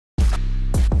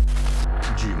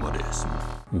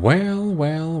Well,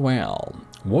 well, well,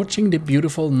 watching the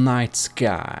beautiful night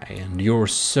sky, and you're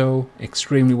so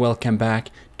extremely welcome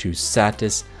back to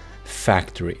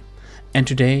Satisfactory. And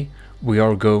today we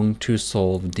are going to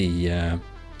solve the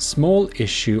small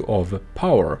issue of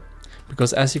power,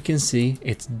 because as you can see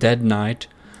it's dead night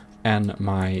and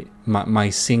my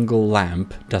single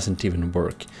lamp doesn't even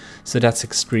work, so that's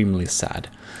extremely sad.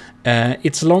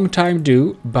 It's a long time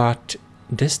due, but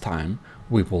this time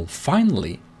we will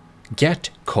finally get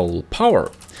coal power.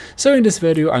 So in this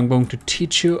video I'm going to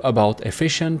teach you about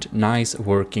efficient, nice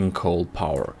working coal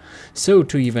power. So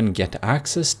to even get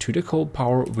access to the coal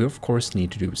power, we of course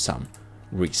need to do some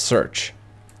research.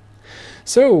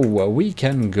 So we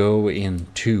can go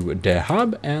into the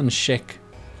hub and check.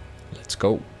 Let's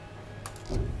go.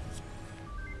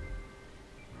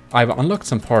 I've unlocked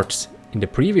some parts in the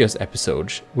previous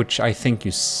episode, which I think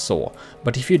you saw,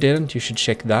 but if you didn't, you should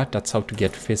check that. That's how to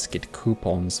get Fiskit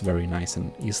coupons very nice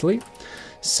and easily.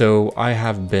 So I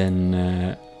have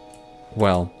been,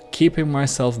 well, keeping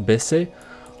myself busy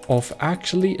of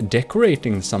actually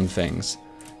decorating some things.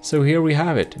 So here we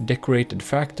have it, decorated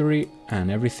factory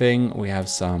and everything. We have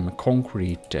some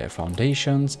concrete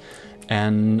foundations,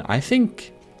 and I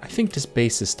think this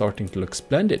base is starting to look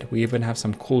splendid. We even have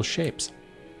some cool shapes.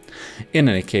 In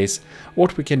any case,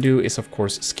 what we can do is of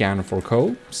course scan for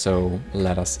coal, so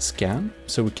let us scan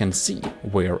so we can see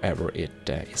wherever it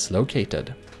is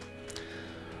located.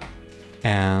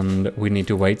 And we need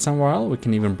to wait some while. We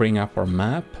can even bring up our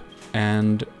map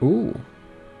and ooh.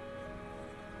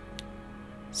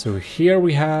 So here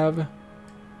we have,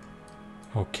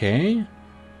 okay,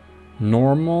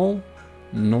 normal,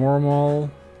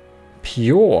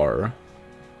 pure.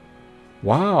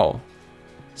 Wow.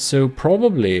 So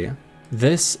probably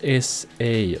this is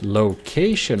a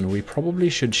location we probably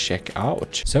should check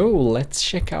out. So let's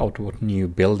check out what new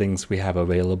buildings we have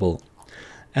available.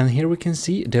 And here we can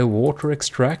see the water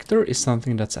extractor is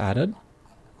something that's added.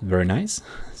 Very nice.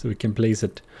 So we can place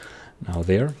it now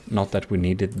there. Not that we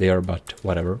need it there, but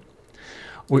whatever.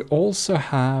 We also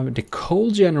have the coal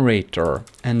generator,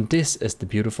 and this is the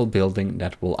beautiful building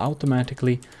that will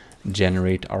automatically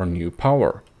generate our new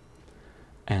power.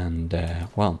 And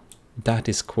well, that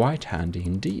is quite handy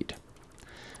indeed.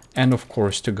 And of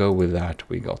course, to go with that,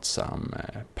 we got some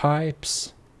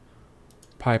pipes,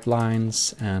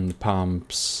 pipelines, and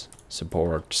pumps,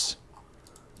 supports.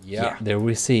 Yeah, there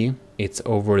we see it's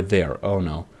over there. Oh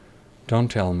no, don't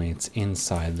tell me it's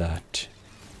inside that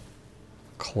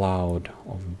cloud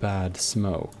of bad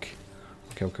smoke.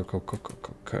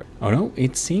 Okay. Oh no,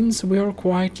 it seems we are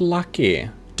quite lucky.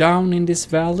 Down in this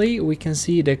valley we can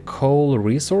see the coal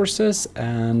resources,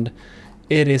 and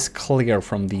it is clear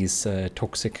from these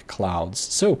toxic clouds.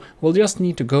 So we'll just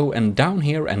need to go and down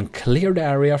here and clear the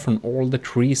area from all the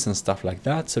trees and stuff like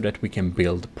that so that we can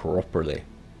build properly.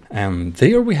 And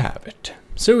there we have it.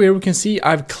 So here we can see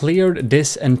I've cleared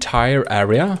this entire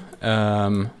area.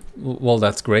 Well,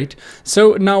 that's great.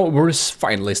 So now we're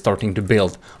finally starting to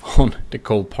build on the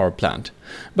coal power plant.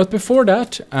 But before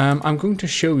that, I'm going to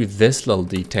show you this little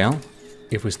detail.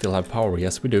 If we still have power,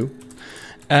 yes we do.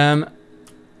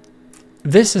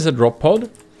 This is a drop pod,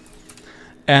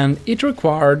 and it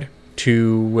required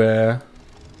to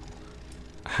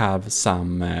have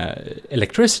some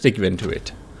electricity given to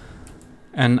it.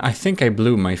 And I think I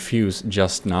blew my fuse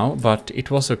just now, but it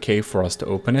was okay for us to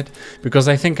open it, because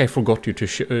I think I forgot to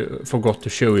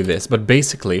show you this. But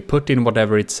basically, put in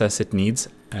whatever it says it needs,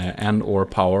 and or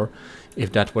power,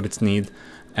 if that's what it needs,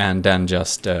 and then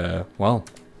just, well,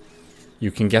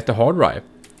 you can get the hard drive.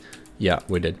 Yeah,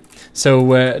 we did.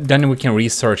 So then we can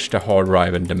research the hard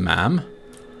drive and the MAM.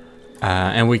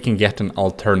 And we can get an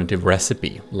alternative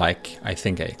recipe, like I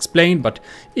think I explained. But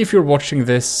if you're watching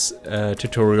this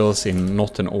tutorials in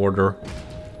not an order,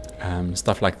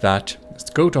 stuff like that,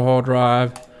 let's go to hard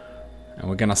drive, and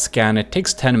we're gonna scan it.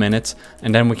 Takes 10 minutes,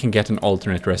 and then we can get an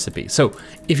alternate recipe. So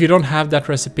if you don't have that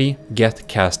recipe, get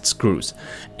cast screws.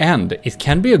 And it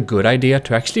can be a good idea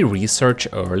to actually research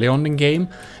early on in game,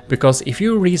 because if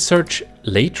you research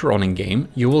later on in game,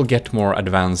 you will get more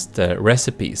advanced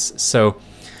recipes. So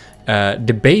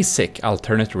the basic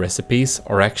alternate recipes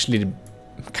are actually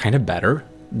kind of better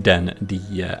than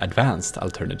the advanced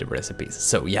alternative recipes.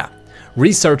 So yeah,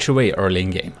 research away early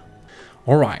in game.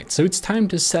 Alright, so it's time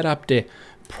to set up the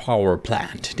power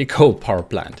plant, the coal power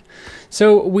plant.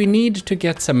 So we need to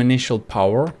get some initial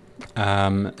power.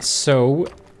 So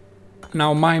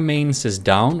now my mains is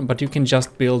down, but you can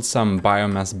just build some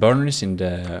biomass burners in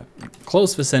the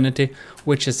close vicinity,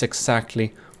 which is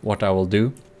exactly what I will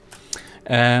do.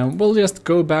 We'll just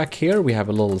go back here. We have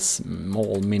a little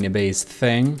small mini base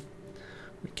thing.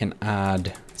 We can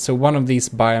add, so one of these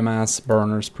biomass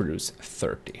burners produce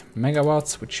 30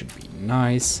 megawatts, which should be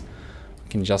nice. We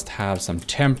can just have some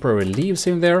temporary leaves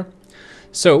in there.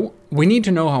 So we need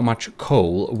to know how much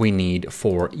coal we need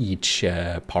for each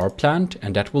power plant,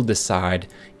 and that will decide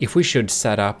if we should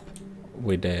set up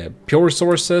with pure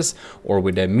sources or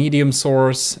with a medium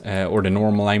source or the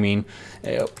normal, I mean.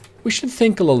 We should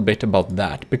think a little bit about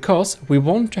that, because we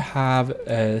want to have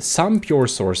some pure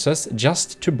sources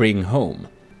just to bring home.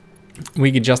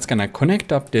 We're just gonna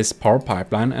connect up this power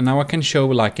pipeline, and now I can show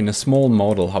like in a small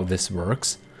model how this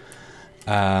works.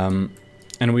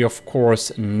 And we of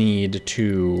course need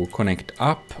to connect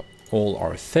up all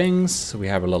our things. We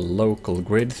have a little local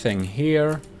grid thing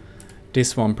here.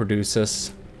 This one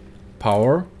produces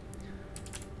power,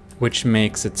 which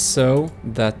makes it so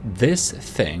that this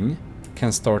thing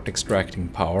can start extracting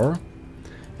power,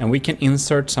 and we can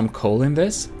insert some coal in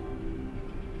this.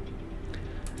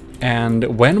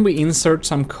 And when we insert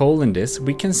some coal in this,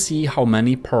 we can see how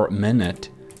many per minute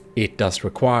it does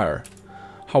require.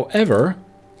 However,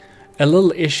 a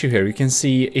little issue here, you can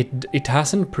see it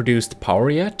hasn't produced power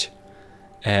yet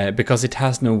because it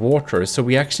has no water, so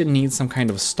we actually need some kind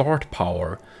of start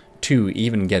power to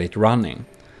even get it running.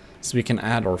 So we can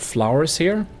add our flowers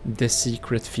here, this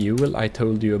secret fuel I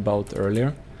told you about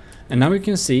earlier. And now we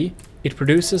can see it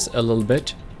produces a little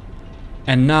bit.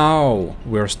 And now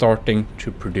we're starting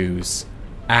to produce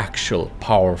actual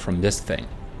power from this thing.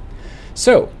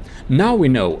 So now we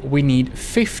know we need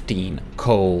 15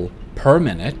 coal per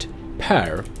minute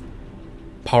per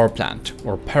power plant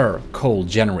or per coal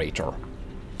generator.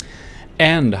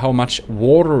 And how much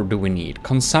water do we need?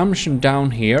 Consumption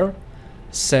down here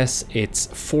says it's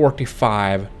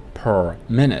 45 per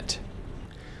minute.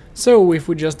 So if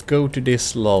we just go to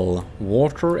this little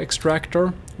water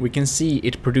extractor, we can see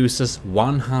it produces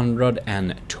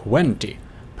 120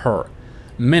 per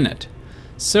minute.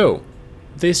 So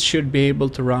this should be able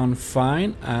to run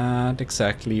fine at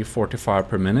exactly 45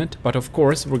 per minute. But of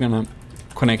course we're gonna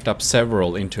connect up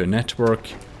several into a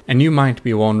network. And you might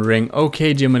be wondering,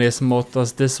 okay Gmodism, what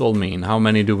does this all mean? How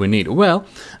many do we need? Well,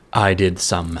 I did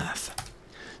some math.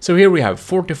 So here we have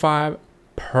 45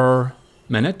 per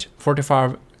minute,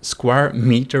 45 square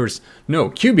meters, no,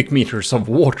 cubic meters of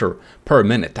water per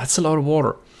minute. That's a lot of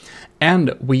water.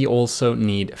 And we also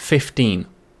need 15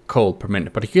 coal per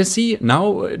minute. But you can see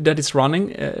now that it's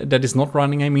running, that is not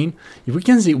running, I mean, we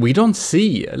can see, we don't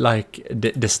see like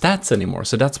the stats anymore.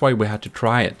 So that's why we had to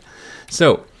try it.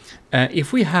 So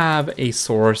if we have a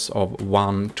source of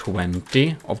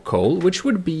 120 of coal, which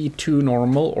would be 2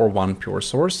 normal or 1 pure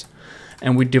source,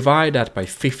 and we divide that by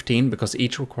 15 because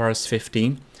each requires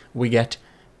 15, we get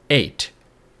 8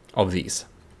 of these.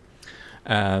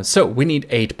 So we need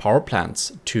 8 power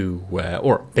plants to,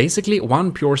 or basically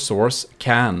 1 pure source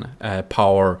can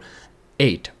power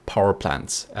 8 power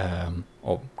plants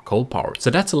of coal power.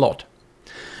 So that's a lot.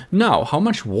 Now, how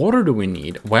much water do we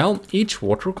need? Well, each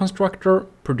water constructor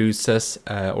produces,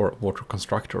 or water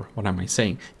constructor, what am I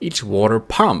saying? Each water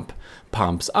pump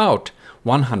pumps out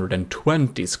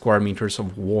 120 square meters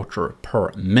of water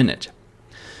per minute.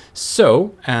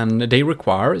 So, and they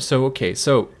require, so okay,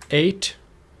 so 8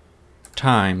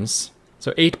 times,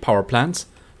 so 8 power plants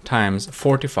times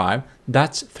 45,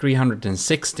 that's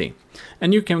 360.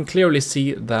 And you can clearly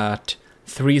see that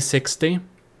 360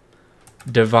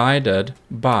 divided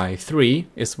by 3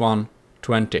 is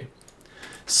 120.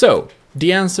 So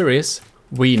the answer is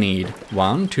we need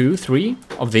 1, 2, 3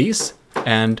 of these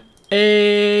and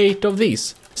 8 of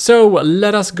these. So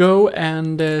let us go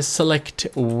and select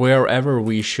wherever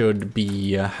we should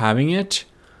be having it.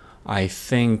 I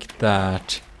think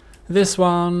that this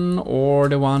one or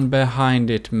the one behind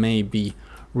it may be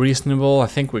reasonable. I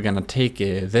think we're gonna take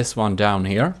this one down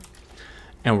here.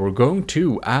 And we're going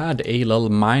to add a little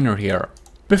miner here.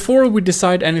 Before we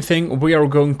decide anything, we are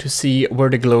going to see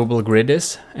where the global grid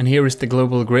is. And here is the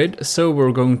global grid. So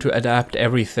we're going to adapt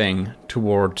everything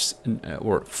towards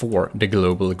or for the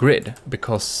global grid.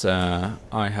 Because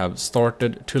I have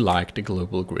started to like the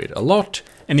global grid a lot.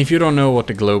 And if you don't know what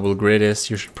the global grid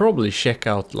is, you should probably check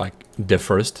out like the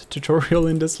first tutorial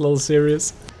in this little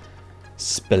series.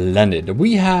 Splendid.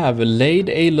 We have laid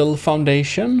a little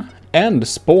foundation and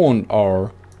spawned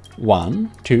our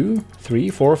 1, 2, 3,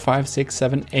 4, 5, 6,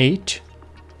 7, 8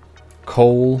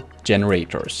 coal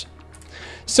generators.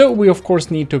 So we of course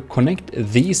need to connect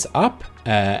these up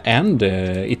and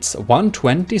it's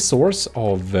 120 source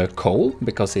of coal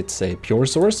because it's a pure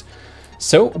source.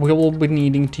 So we will be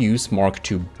needing to use Mark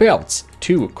II belts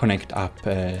to connect up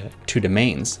to the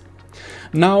mains.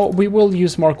 Now we will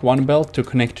use Mark I belt to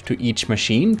connect to each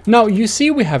machine. Now you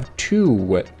see we have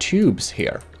 2 tubes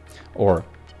here, or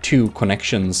two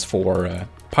connections for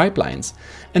pipelines.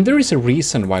 And there is a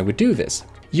reason why we do this.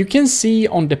 You can see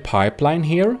on the pipeline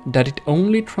here that it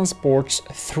only transports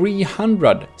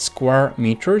 300 square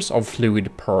meters of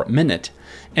fluid per minute,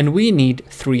 and we need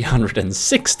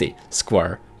 360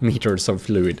 square meters of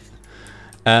fluid.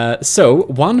 So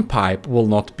one pipe will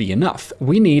not be enough.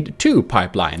 We need two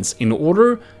pipelines in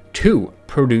order to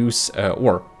produce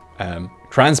or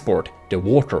transport the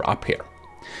water up here.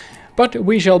 But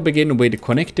we shall begin with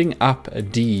connecting up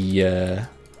the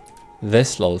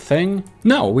this little thing.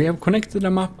 Now we have connected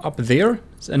them up there,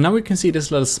 and now we can see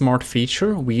this little smart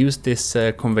feature. We used this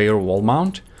conveyor wall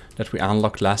mount that we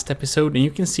unlocked last episode, and you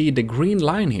can see the green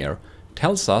line here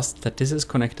tells us that this is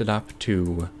connected up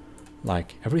to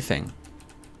like everything.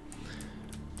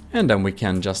 And then we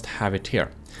can just have it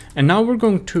here. And now we're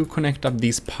going to connect up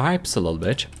these pipes a little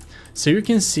bit. So you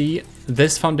can see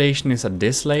this foundation is at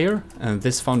this layer, and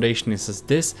this foundation is at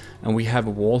this, and we have a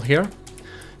wall here.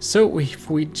 So if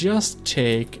we just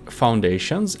take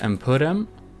foundations and put them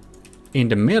in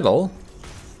the middle,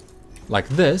 like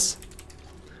this,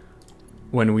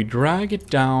 when we drag it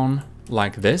down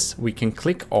like this, we can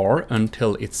click R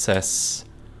until it says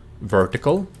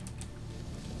vertical.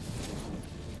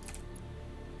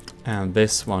 And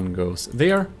this one goes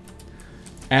there.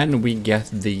 And we get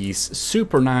these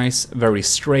super nice, very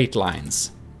straight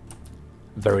lines.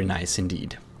 Very nice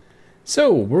indeed.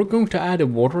 So we're going to add a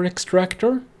water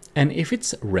extractor. And if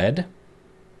it's red,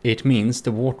 it means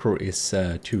the water is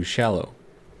too shallow.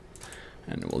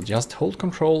 And we'll just hold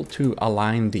Control to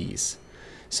align these.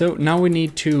 So now we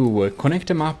need to connect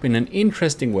them up in an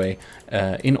interesting way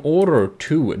in order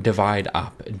to divide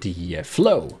up the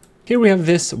flow. Here we have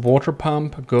this water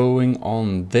pump going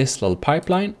on this little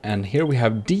pipeline, and here we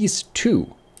have these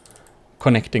two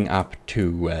connecting up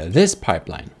to this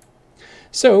pipeline.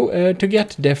 So to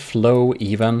get the flow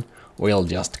even, we'll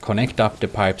just connect up the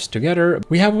pipes together.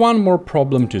 We have one more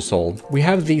problem to solve. We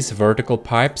have these vertical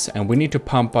pipes and we need to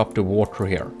pump up the water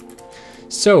here.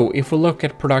 So if we look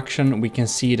at production, we can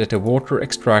see that the water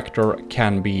extractor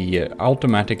can be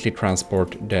automatically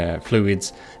transport the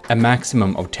fluids a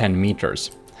maximum of 10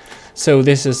 meters. So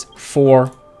this is 4,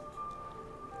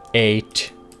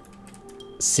 8,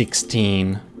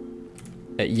 16,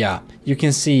 yeah, you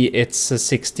can see it's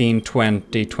 16,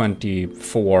 20,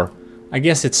 24, I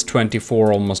guess it's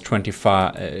 24, almost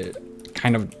 25,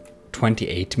 kind of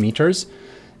 28 meters.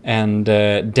 And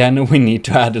then we need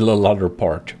to add a little other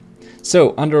part.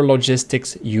 So under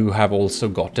logistics, you have also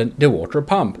gotten the water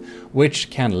pump, which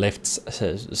can lift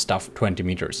stuff 20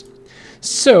 meters.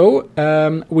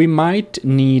 So we might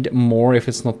need more if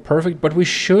it's not perfect, but we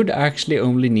should actually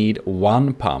only need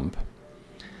one pump.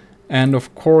 And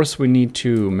of course we need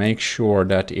to make sure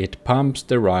that it pumps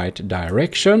the right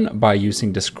direction by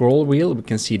using the scroll wheel. We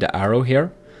can see the arrow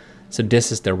here. So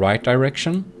this is the right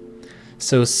direction.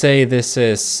 So say this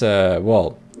is,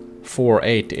 well, 4,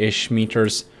 8-ish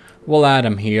meters. We'll add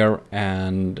them here,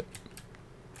 and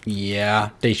yeah,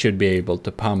 they should be able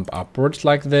to pump upwards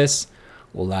like this.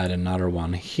 We'll add another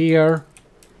one here,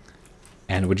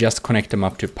 and we just connect them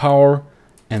up to power,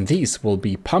 and these will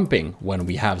be pumping when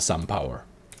we have some power.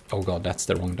 Oh god, that's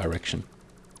the wrong direction.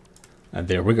 And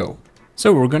there we go.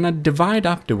 So we're gonna divide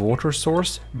up the water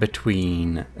source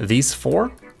between these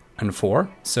 4 and 4,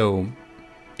 so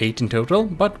 8 in total,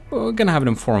 but we're gonna have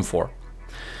them 4 and 4.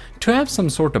 To have some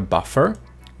sort of buffer,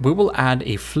 we will add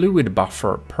a fluid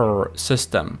buffer per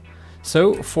system.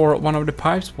 So for one of the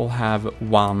pipes, we'll have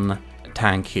one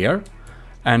tank here,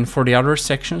 and for the other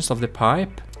sections of the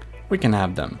pipe, we can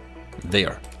have them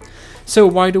there. So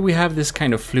why do we have this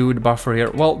kind of fluid buffer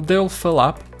here? Well, they'll fill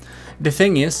up. The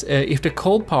thing is, if the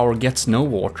coal power gets no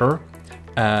water,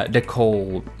 the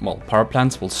coal, well, power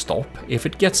plants will stop. If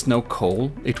it gets no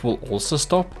coal, it will also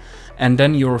stop. And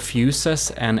then your fuses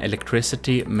and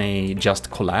electricity may just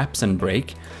collapse and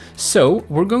break. So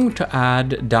we're going to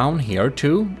add down here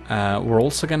too. We're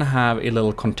also going to have a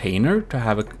little container to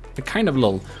have a kind of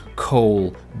little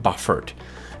coal buffered.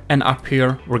 And up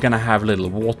here, we're gonna have a little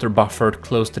water buffered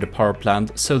close to the power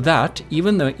plant, so that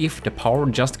even though if the power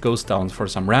just goes down for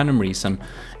some random reason,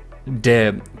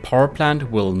 the power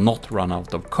plant will not run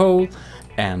out of coal,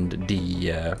 and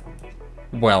the,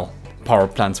 well, power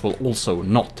plants will also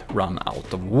not run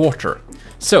out of water.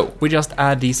 So we just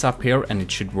add these up here and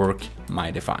it should work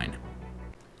mighty fine.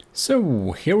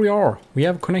 So here we are. We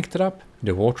have connected up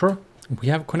the water. We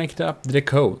have connected up the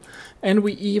coal, and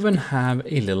we even have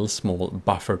a little small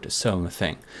buffered zone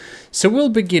thing. So we'll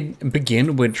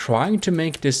begin with trying to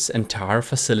make this entire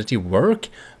facility work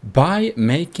by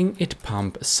making it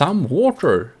pump some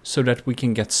water so that we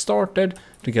can get started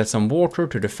to get some water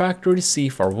to the factory, see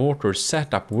if our water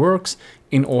setup works,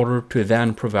 in order to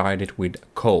then provide it with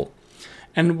coal.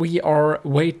 And we are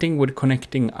waiting with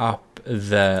connecting up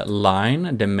the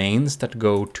line, the mains that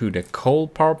go to the coal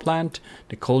power plant,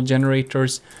 the coal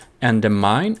generators, and the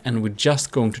mine, and we're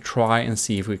just going to try and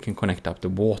see if we can connect up the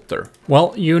water.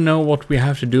 Well, you know what we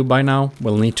have to do by now.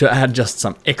 We'll need to add just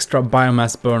some extra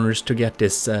biomass burners to get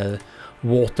this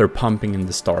water pumping in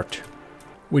the start.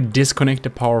 We disconnect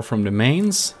the power from the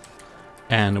mains,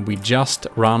 and we just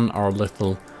run our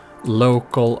little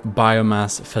local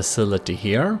biomass facility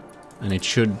here, and it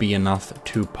should be enough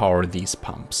to power these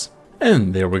pumps.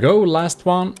 And there we go, last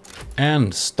one,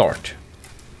 and start.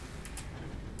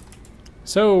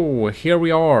 So here we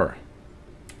are,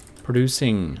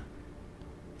 producing.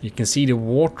 You can see the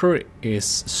water is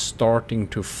starting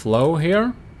to flow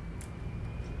here.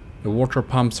 The water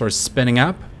pumps are spinning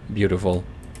up, beautiful.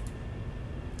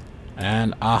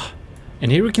 And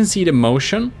here we can see the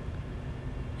motion.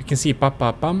 You can see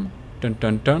pam, dun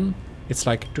dun dun. It's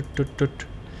like tut tut tut.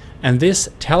 And this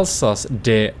tells us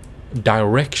the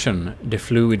direction the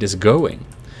fluid is going.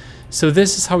 So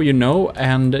this is how you know,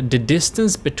 and the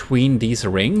distance between these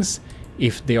rings,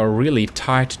 if they are really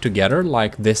tight together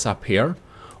like this up here,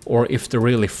 or if they're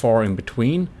really far in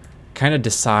between, kind of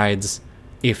decides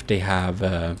if they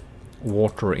have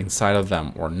water inside of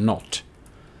them or not.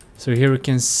 So here we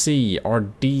can see, are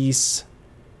these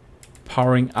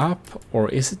powering up, or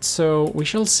is it so? We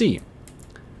shall see.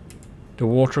 The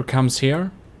water comes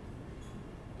here.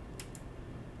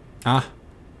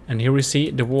 And here we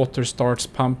see the water starts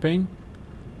pumping.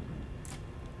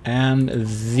 And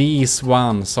these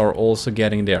ones are also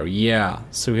getting there. Yeah,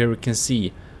 so here we can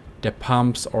see the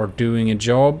pumps are doing a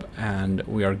job and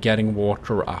we are getting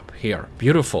water up here.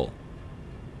 Beautiful.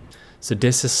 So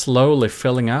this is slowly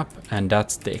filling up, and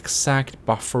that's the exact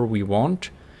buffer we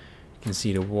want. You can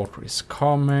see the water is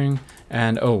coming.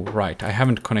 And oh, right, I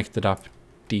haven't connected up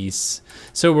these.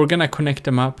 So we're gonna connect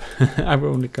them up. I've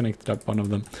only connected up one of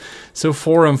them. So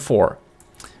 4 and 4.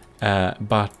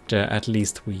 But at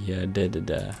least we did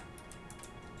the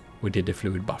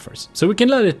fluid buffers. So we can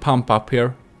let it pump up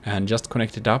here and just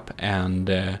connect it up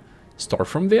and start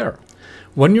from there.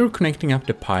 When you're connecting up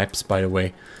the pipes, by the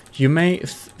way, you may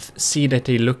see that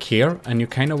they look here and you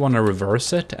kind of want to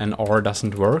reverse it and R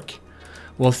doesn't work.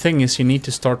 Well, thing is, you need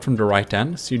to start from the right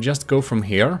end. So you just go from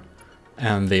here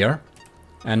and there.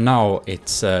 And now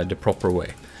it's the proper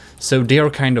way. So they are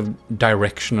kind of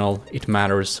directional. It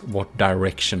matters what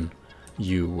direction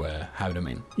you have them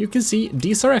in. You can see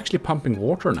these are actually pumping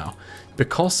water now,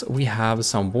 because we have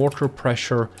some water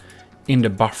pressure in the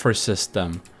buffer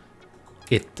system.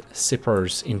 It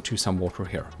sippers into some water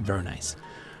here. Very nice.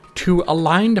 To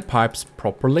align the pipes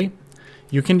properly,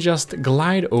 you can just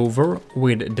glide over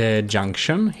with the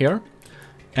junction here.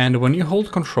 And when you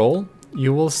hold control,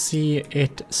 you will see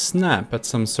it snap at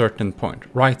some certain point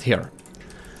right here.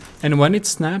 And when it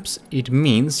snaps, it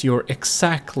means you're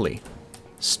exactly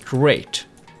straight.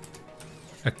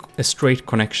 A straight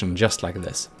connection, just like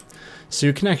this. So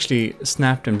you can actually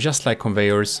snap them just like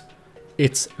conveyors.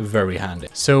 It's very handy.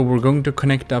 So we're going to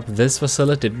connect up this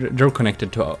facility. They're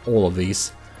connected to all of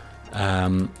these.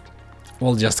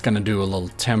 We're just gonna do a little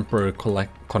temporary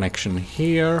connection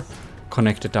here.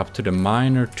 Connect it up to the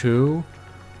miner too.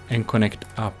 And connect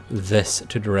up this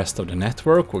to the rest of the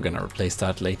network. We're gonna replace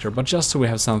that later, but just so we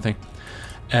have something.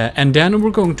 And then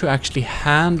we're going to actually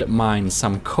hand mine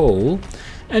some coal.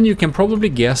 And you can probably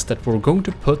guess that we're going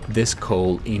to put this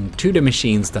coal into the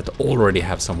machines that already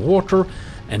have some water,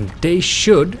 and they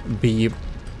should be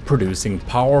producing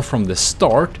power from the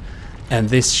start, and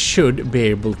this should be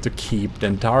able to keep the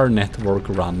entire network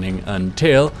running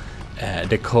until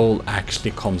the coal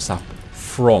actually comes up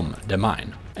from the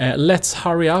mine. Let's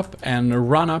hurry up and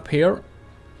run up here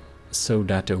so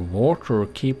that the water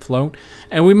keep flowing.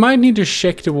 And we might need to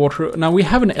check the water. Now we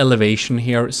have an elevation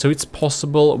here, so it's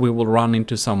possible we will run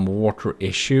into some water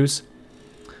issues.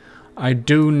 I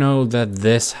do know that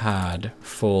this had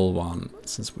full one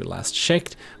since we last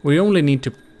checked. We only need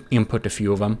to input a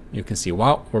few of them. You can see,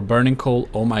 wow, we're burning coal.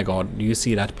 Oh my god, do you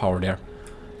see that power there?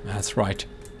 That's right.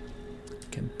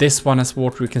 Okay, this one has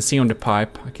water. You can see on the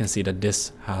pipe, I can see that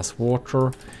this has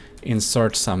water.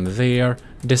 Insert some there.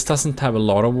 This doesn't have a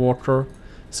lot of water,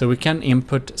 so we can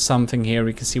input something here.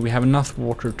 You can see we have enough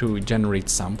water to generate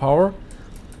some power.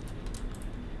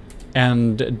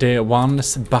 And the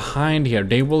ones behind here,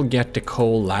 they will get the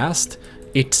coal last.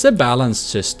 It's a balanced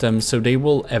system, so they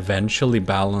will eventually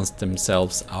balance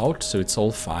themselves out, so it's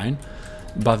all fine.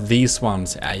 But these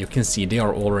ones, you can see they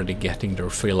are already getting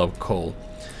their fill of coal.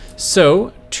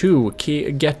 So to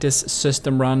get this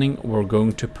system running, we're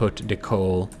going to put the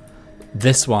coal.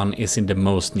 This one is in the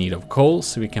most need of coal,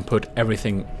 so we can put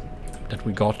everything that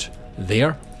we got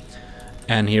there.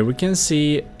 And here we can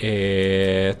see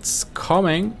it's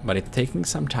coming, but it's taking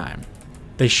some time.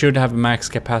 They should have max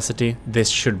capacity. This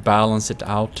should balance it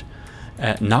out.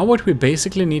 Now what we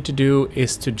basically need to do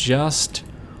is to just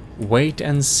wait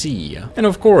and see. And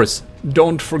of course,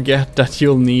 don't forget that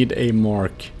you'll need a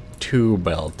Mark II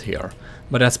belt here.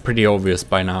 But that's pretty obvious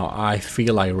by now. I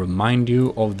feel I remind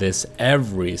you of this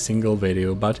every single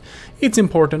video, but it's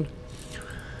important.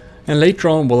 And later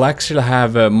on we'll actually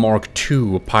have Mark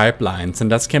II pipelines,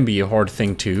 and that can be a hard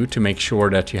thing too, to make sure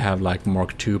that you have like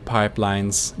Mark II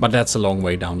pipelines. But that's a long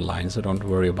way down the line, so don't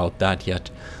worry about that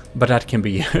yet. But that can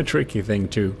be a tricky thing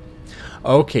too.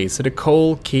 Okay, so the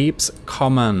coal keeps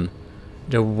coming.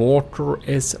 The water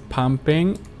is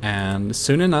pumping, and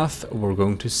soon enough we're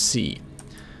going to see.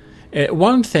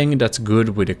 One thing that's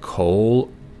good with the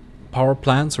coal power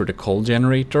plants or the coal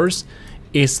generators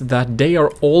is that they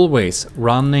are always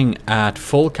running at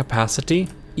full capacity,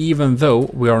 even though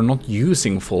we are not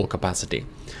using full capacity.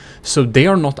 So they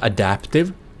are not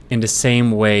adaptive in the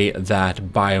same way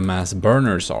that biomass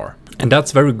burners are. And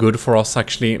that's very good for us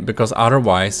actually, because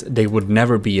otherwise they would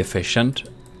never be efficient.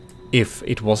 If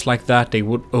it was like that, they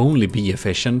would only be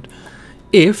efficient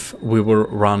if we were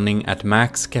running at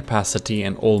max capacity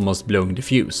and almost blowing the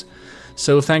fuse.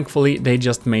 So thankfully they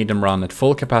just made them run at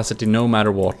full capacity no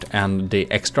matter what, and the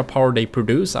extra power they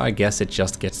produce, I guess it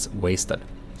just gets wasted.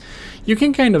 You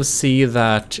can kind of see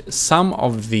that some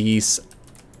of these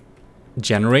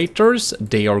generators,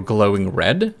 they are glowing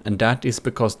red, and that is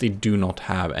because they do not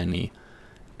have any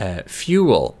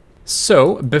fuel.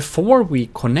 So before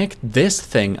we connect this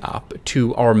thing up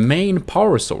to our main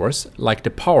power source, like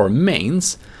the power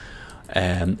mains,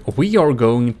 we are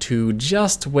going to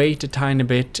just wait a tiny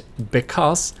bit,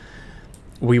 because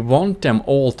we want them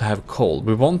all to have coal.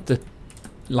 We want the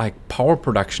power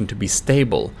production to be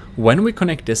stable. When we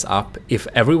connect this up, if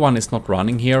everyone is not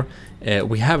running here,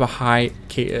 we have a high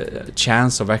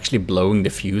chance of actually blowing the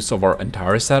fuse of our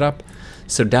entire setup.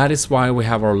 So that is why we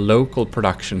have our local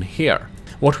production here.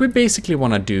 What we basically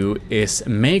want to do is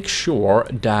make sure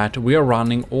that we are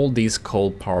running all these coal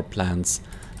power plants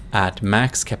at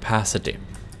max capacity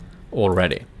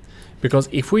already. Because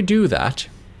if we do that,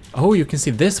 oh, you can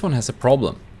see this one has a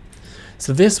problem.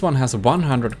 So this one has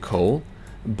 100 coal,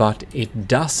 but it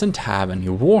doesn't have any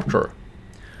water.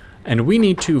 And we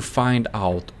need to find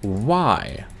out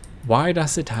why. Why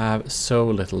does it have so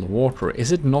little water?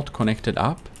 Is it not connected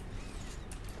up?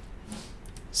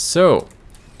 So,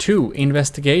 to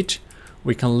investigate,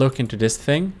 we can look into this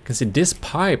thing. You can see this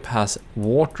pipe has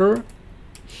water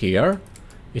here,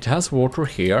 it has water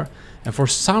here, and for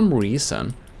some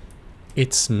reason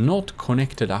it's not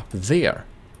connected up there.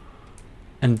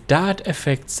 And that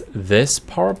affects this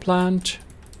power plant.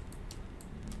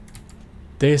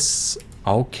 This,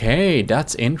 okay,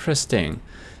 that's interesting.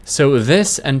 So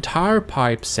this entire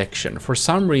pipe section for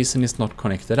some reason is not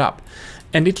connected up.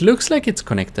 And it looks like it's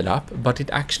connected up, but it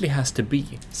actually has to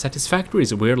be. Satisfactory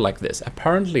is weird like this.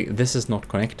 Apparently this is not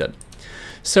connected.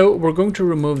 So we're going to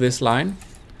remove this line,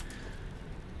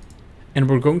 and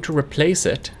we're going to replace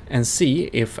it and see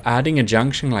if adding a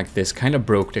junction like this kind of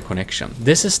broke the connection.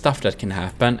 This is stuff that can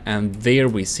happen, and there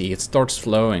we see it starts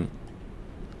flowing.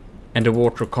 And the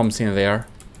water comes in there,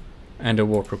 and the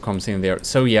water comes in there.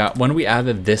 So yeah, when we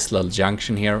added this little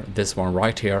junction here, this one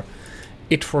right here,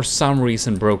 it for some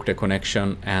reason broke the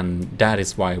connection, and that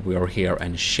is why we are here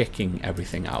and checking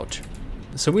everything out.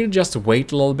 So we'll just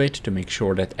wait a little bit to make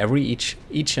sure that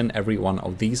each and every one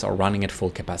of these are running at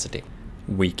full capacity.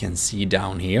 We can see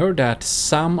down here that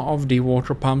some of the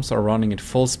water pumps are running at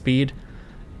full speed,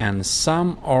 and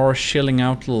some are chilling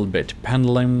out a little bit,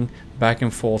 pendling back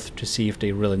and forth to see if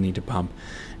they really need to pump.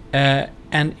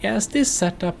 And as this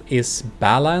setup is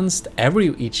balanced,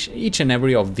 each and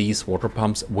every of these water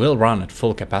pumps will run at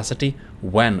full capacity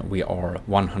when we are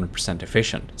 100%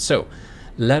 efficient. So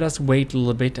let us wait a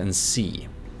little bit and see.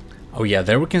 Oh yeah,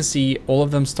 there we can see all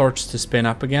of them starts to spin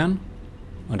up again.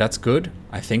 Oh, that's good.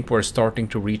 I think we're starting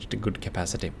to reach the good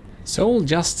capacity. So we'll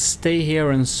just stay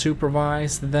here and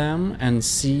supervise them and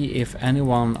see if any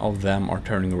one of them are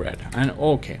turning red. And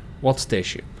okay, what's the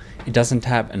issue? It doesn't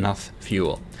have enough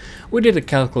fuel. We did the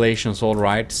calculations all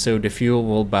right, so the fuel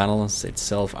will balance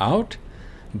itself out,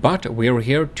 but we're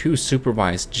here to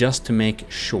supervise just to make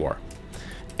sure.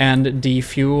 And the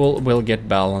fuel will get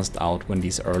balanced out when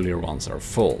these earlier ones are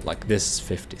full. Like this is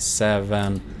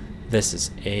 57, this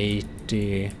is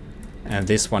 80, and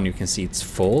this one you can see it's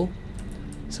full.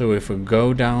 So if we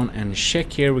go down and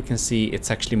check here, we can see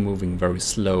it's actually moving very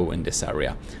slow in this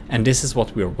area. And this is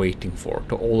what we're waiting for,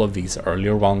 to all of these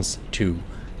earlier ones to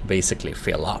basically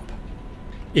fill up.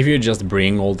 If you just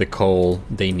bring all the coal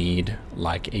they need,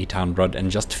 like 800,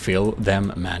 and just fill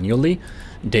them manually,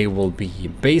 they will be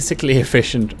basically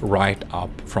efficient right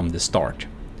up from the start.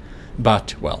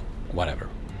 But, well, whatever.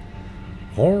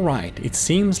 Alright, it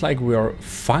seems like we are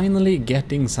finally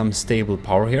getting some stable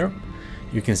power here.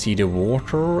 You can see the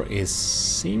water is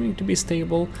seeming to be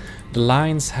stable. The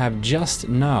lines have just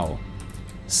now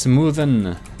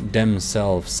smoothened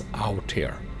themselves out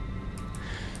here.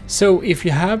 So if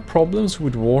you have problems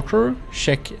with water,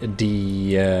 check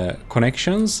the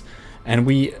connections, and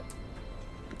we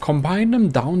combine them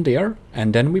down there,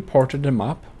 and then we ported them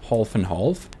up half and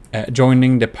half,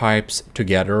 joining the pipes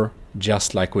together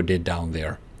just like we did down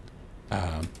there.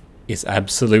 Is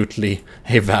absolutely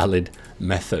a valid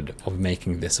method of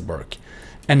making this work.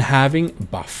 And having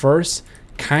buffers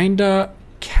kinda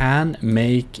can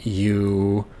make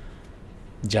you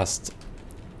just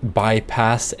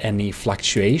bypass any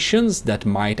fluctuations that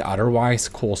might otherwise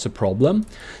cause a problem.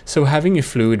 So having a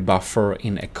fluid buffer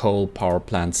in a coal power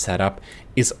plant setup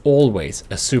is always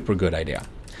a super good idea.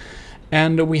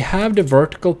 And we have the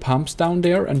vertical pumps down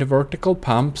there, and the vertical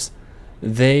pumps,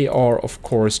 they are of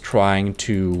course trying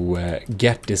to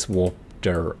get this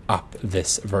water up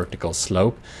this vertical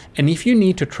slope. And if you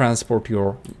need to transport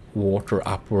your water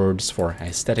upwards for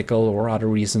aesthetical or other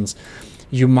reasons,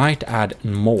 you might add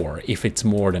more if it's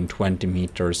more than 20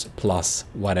 meters plus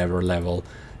whatever level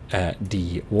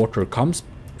the water comes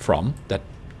from, that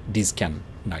these can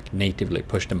like natively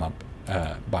push them up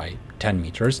by 10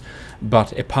 meters.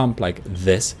 But a pump like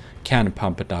this can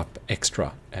pump it up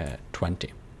extra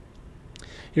 20.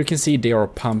 You can see they are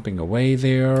pumping away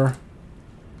there.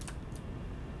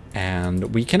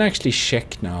 And we can actually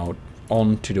check now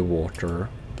onto the water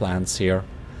plants here.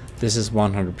 This is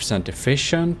 100%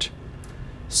 efficient.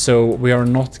 So we are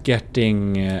not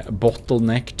getting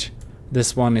bottlenecked.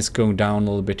 This one is going down a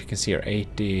little bit. You can see here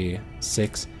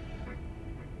 86.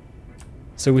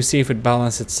 So we see if it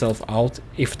balances itself out.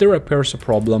 If there appears a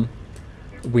problem,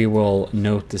 we will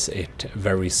notice it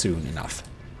very soon enough.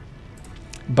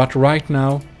 But right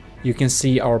now, you can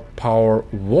see our power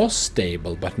was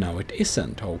stable, but now it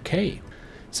isn't. Okay.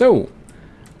 So,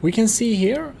 we can see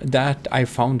here that I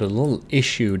found a little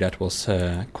issue that was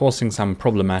causing some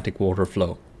problematic water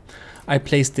flow. I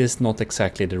placed this not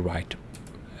exactly the right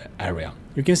area.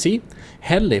 You can see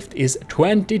head lift is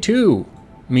 22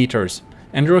 meters.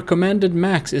 And the recommended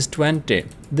max is 20.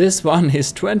 This one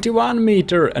is 21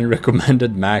 meter and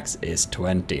recommended max is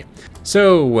 20.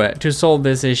 So to solve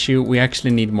this issue, we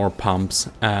actually need more pumps.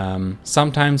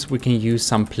 Sometimes we can use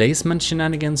some placement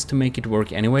shenanigans to make it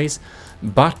work anyways,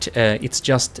 but it's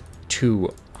just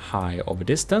too high of a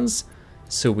distance.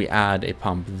 So we add a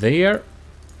pump there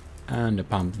and a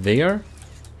pump there.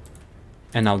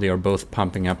 And now they are both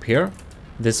pumping up here.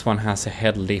 This one has a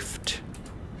head lift.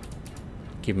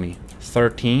 Give me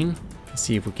 13.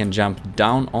 See if we can jump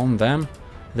down on them.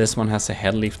 This one has a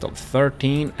head lift of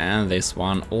 13 and this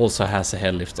one also has a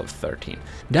head lift of 13.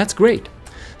 That's great.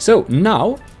 So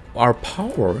now our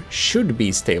power should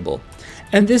be stable.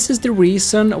 And this is the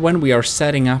reason when we are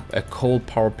setting up a coal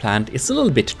power plant, it's a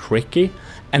little bit tricky,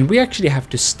 and we actually have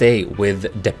to stay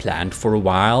with the plant for a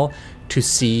while to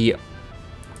see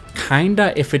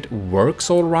kinda if it works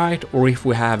all right or if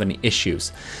we have any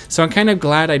issues. So I'm kind of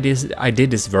glad I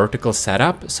did this vertical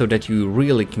setup so that you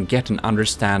really can get an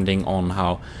understanding on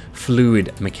how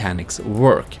fluid mechanics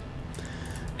work.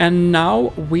 And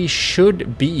now we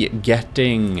should be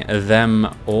getting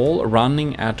them all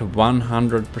running at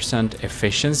 100%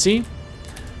 efficiency. You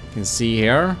can see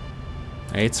here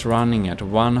it's running at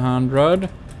 100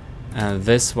 and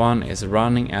this one is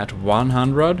running at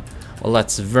 100. Well,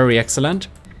 that's very excellent.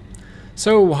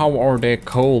 So how are the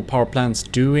coal power plants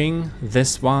doing?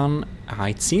 This one,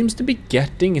 it seems to be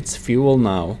getting its fuel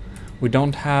now. We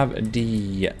don't have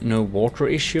the no water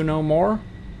issue no more.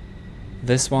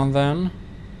 This one then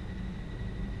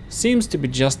seems to be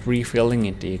just refilling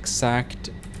at the exact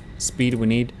speed we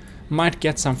need. Might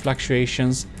get some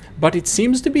fluctuations, but it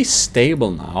seems to be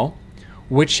stable now,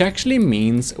 which actually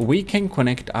means we can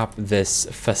connect up this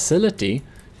facility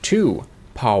to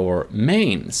power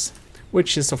mains,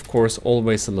 which is of course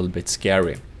always a little bit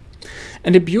scary.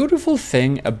 And the beautiful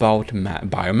thing about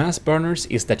biomass burners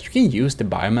is that you can use the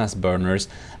biomass burners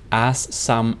as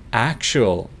some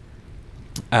actual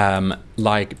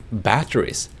like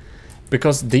batteries,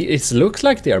 because it looks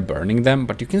like they are burning them,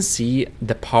 but you can see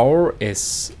the power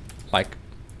is like,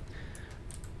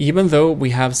 even though we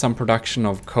have some production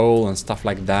of coal and stuff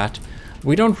like that,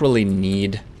 We don't really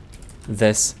need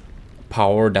this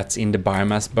power that's in the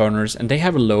biomass burners, and they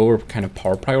have a lower kind of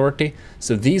power priority,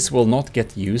 so these will not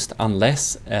get used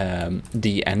unless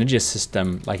the energy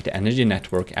system, like the energy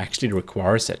network, actually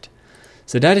requires it.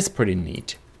 So that is pretty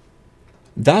neat.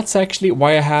 That's actually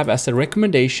why I have as a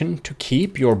recommendation to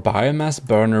keep your biomass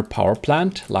burner power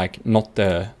plant, not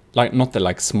the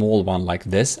small one like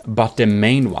this, but the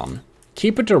main one.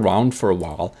 Keep it around for a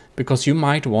while, because you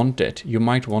might want it. You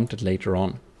might want it later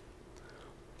on.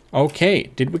 Okay,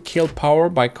 did we kill power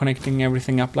by connecting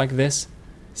everything up like this?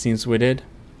 Seems we did.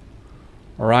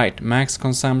 Alright, max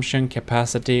consumption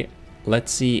capacity.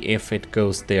 Let's see if it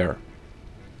goes there.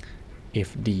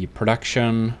 If the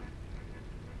production...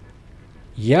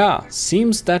 Yeah,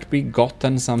 seems that we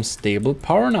gotten some stable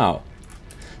power now.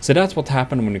 So that's what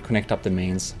happened when we connect up the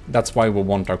mains. That's why we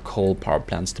want our coal power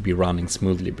plants to be running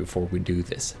smoothly before we do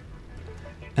this.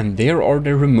 And there are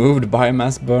the removed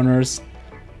biomass burners.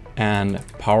 And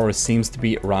power seems to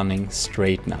be running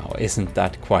straight now. Isn't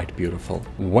that quite beautiful?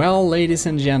 Well, ladies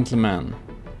and gentlemen,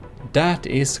 that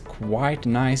is quite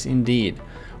nice indeed.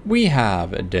 We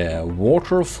have the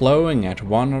water flowing at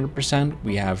 100%,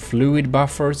 we have fluid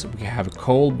buffers, we have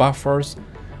coal buffers,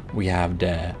 we have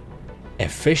the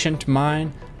efficient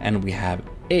mine, and we have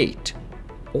 8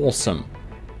 awesome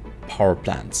power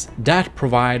plants that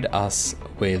provide us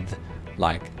with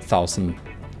like 1000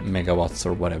 megawatts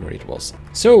or whatever it was.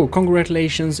 So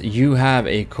congratulations, you have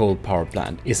a coal power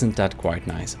plant. Isn't that quite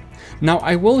nice? Now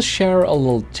I will share a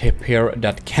little tip here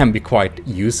that can be quite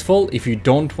useful if you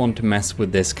don't want to mess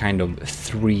with this kind of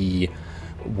 3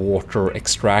 water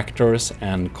extractors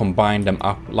and combine them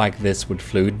up like this with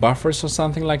fluid buffers or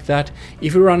something like that.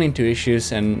 If you run into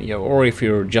issues and or if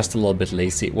you're just a little bit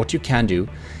lazy, what you can do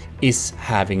is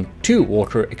having 2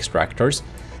 water extractors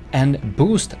and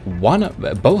boost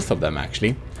both of them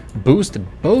actually. Boost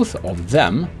both of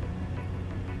them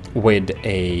with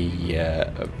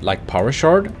a like power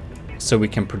shard, so we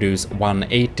can produce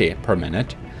 180 per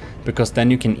minute, because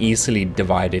then you can easily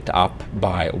divide it up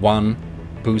by 1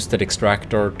 boosted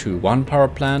extractor to 1 power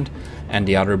plant and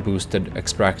the other boosted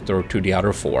extractor to the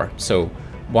other 4. So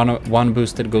one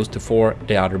boosted goes to 4,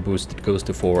 the other boosted goes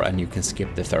to 4, and you can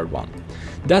skip the third one.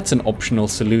 That's an optional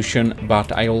solution,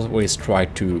 but I always try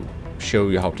to show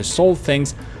you how to solve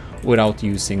things without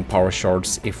using power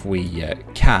shards if we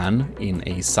can in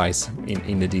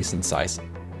a decent size.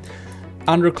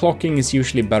 Underclocking is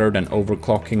usually better than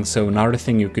overclocking, so another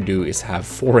thing you could do is have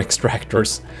 4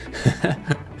 extractors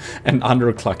and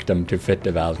underclock them to fit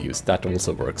the values. That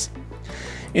also works.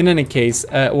 In any case,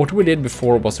 what we did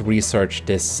before was research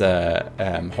this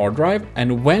hard drive,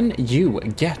 and when you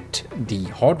get the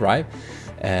hard drive,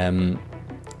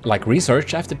 like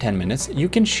research after 10 minutes, you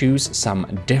can choose some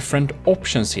different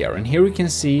options here. And here we can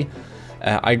see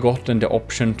I gotten the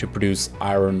option to produce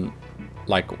iron,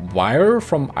 like wire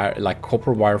from like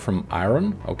copper wire from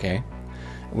iron. Okay,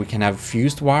 we can have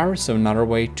fused wire, so another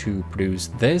way to produce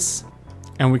this.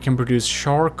 And we can produce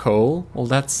charcoal. Well,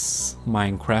 that's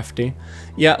Minecrafty.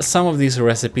 Yeah, some of these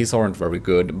recipes aren't very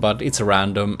good, but it's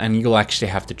random and you'll actually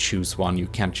have to choose one. You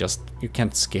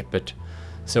can't skip it.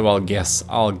 So I'll guess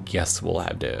we'll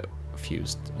have the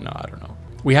fused. No, I don't know.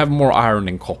 We have more iron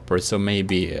than copper, so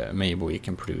maybe we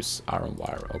can produce iron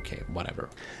wire. Okay, whatever.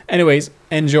 Anyways,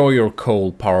 enjoy your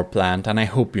coal power plant, and I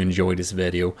hope you enjoyed this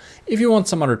video. If you want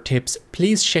some other tips,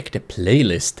 please check the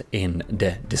playlist in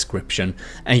the description,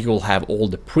 and you'll have all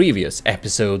the previous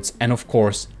episodes. And of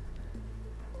course,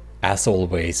 as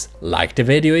always, like the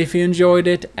video if you enjoyed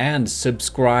it, and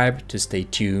subscribe to stay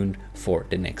tuned for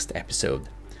the next episode.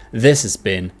 This has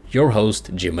been your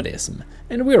host, Gmodism,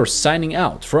 and we are signing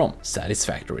out from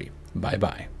Satisfactory. Bye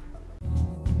bye.